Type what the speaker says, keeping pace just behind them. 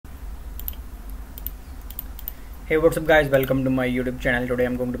Hey, what's up guys, welcome to my YouTube channel. Today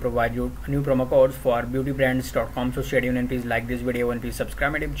I'm going to provide you new promo codes for beautybrands.com. So stay tuned and please like this video and please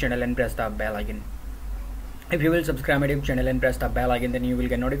subscribe my YouTube channel and press the bell icon. If you will subscribe my YouTube channel and press the bell icon, then you will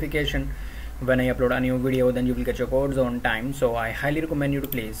get notification when I upload a new video. Then you will get your codes on time. So I highly recommend you to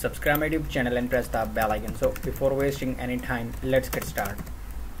please subscribe my YouTube channel and press the bell icon. So before wasting any time, let's get started.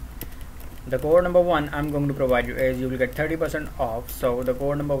 The code number 1 I'm going to provide you is you will get 30% off. So the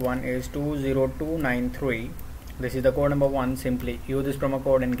code number 1 is 20293. This is the code number 1. Simply use this promo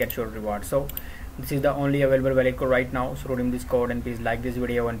code and get your reward. So this is the only available valid code right now. So redeem this code and please like this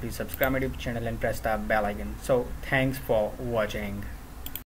video and please subscribe my YouTube channel and press the bell icon. So thanks for watching.